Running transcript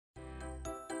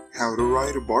How to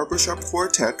write a Barbershop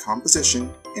Quartet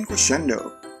composition in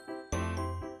Crescendo.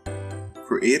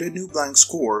 Create a new blank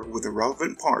score with the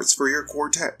relevant parts for your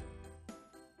quartet.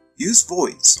 Use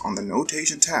voice on the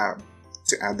Notation tab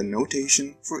to add the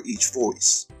notation for each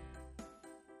voice.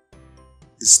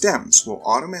 The stems will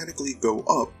automatically go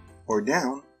up or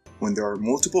down when there are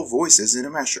multiple voices in a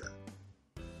measure.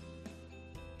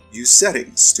 Use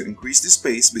settings to increase the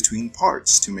space between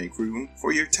parts to make room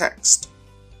for your text.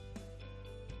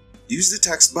 Use the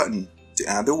text button to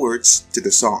add the words to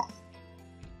the song.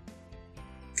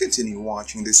 Continue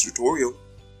watching this tutorial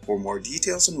for more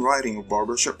details on writing a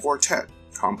Barbershop Quartet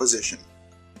composition.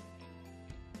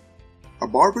 A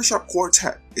Barbershop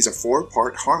Quartet is a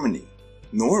four-part harmony,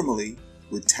 normally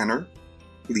with tenor,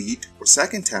 lead or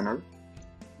second tenor,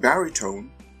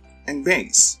 baritone, and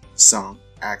bass, sung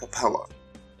a cappella.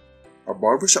 A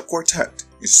Barbershop Quartet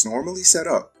is normally set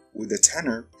up with the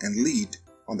tenor and lead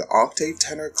on the Octave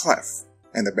Tenor clef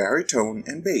and the Baritone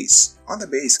and Bass on the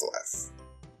Bass Clef.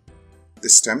 The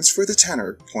stems for the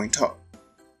tenor point up.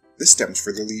 The stems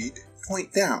for the lead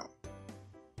point down.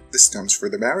 The stems for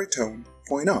the baritone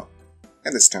point up,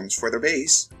 and the stems for the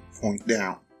bass point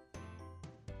down.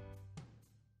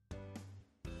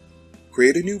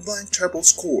 Create a new blank treble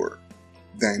score.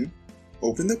 Then,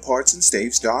 open the parts and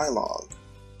staves dialog.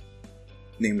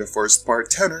 Name the first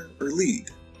part tenor or lead.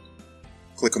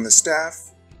 Click on the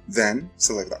staff, then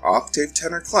select the Octave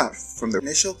Tenor clef from the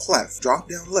initial clef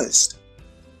drop-down list.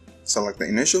 Select the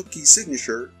initial key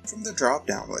signature from the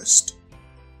drop-down list.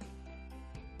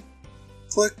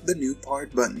 Click the New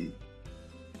Part button.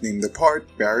 Name the part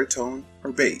baritone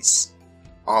or bass.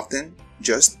 Often,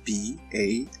 just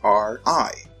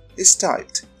B-A-R-I is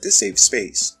typed to save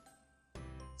space.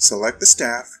 Select the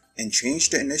staff and change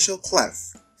the initial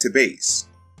clef to bass.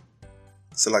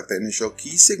 Select the initial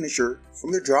key signature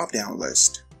from the drop-down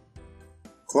list.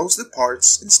 Close the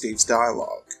parts and staves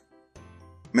dialog.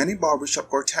 Many barbershop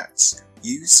quartets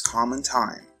use common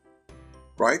time.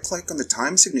 Right-click on the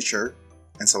time signature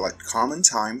and select common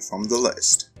time from the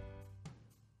list.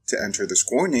 To enter the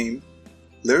score name,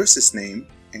 lyricist name,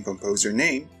 and composer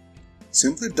name,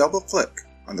 simply double-click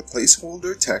on the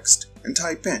placeholder text and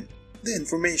type in the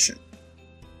information.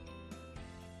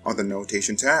 On the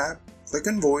Notation tab, click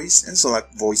on Voice and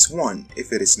select Voice 1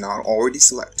 if it is not already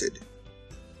selected.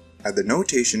 Add the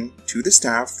notation to the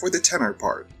staff for the tenor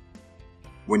part.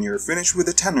 When you're finished with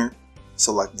the tenor,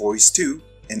 select Voice 2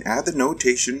 and add the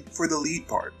notation for the lead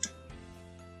part.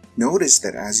 Notice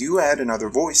that as you add another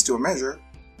voice to a measure,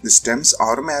 the stems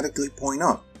automatically point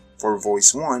up for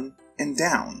Voice 1 and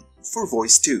down for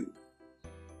Voice 2.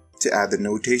 To add the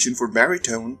notation for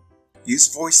baritone,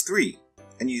 use Voice 3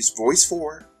 and use Voice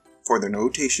 4 for the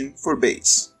notation for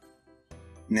bass.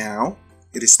 Now,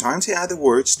 it is time to add the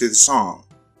words to the song.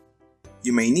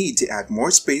 You may need to add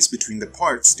more space between the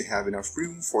parts to have enough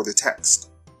room for the text.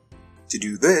 To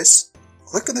do this,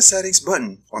 click on the Settings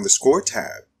button on the Score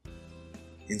tab.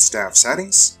 In Staff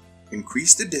Settings,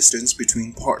 increase the distance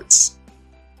between parts.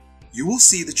 You will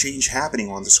see the change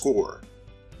happening on the score.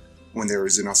 When there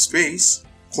is enough space,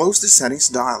 close the Settings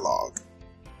dialog.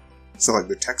 Select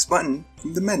the Text button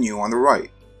from the menu on the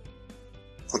right.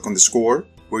 Click on the score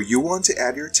where you want to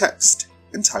add your text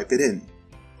and type it in.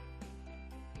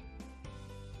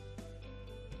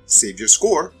 Save your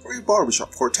score for your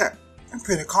Barbershop Quartet and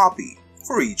print a copy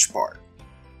for each part.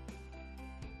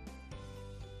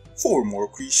 For more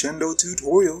Crescendo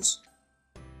tutorials,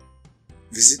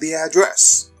 visit the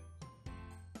address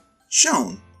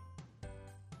shown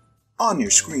on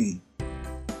your screen.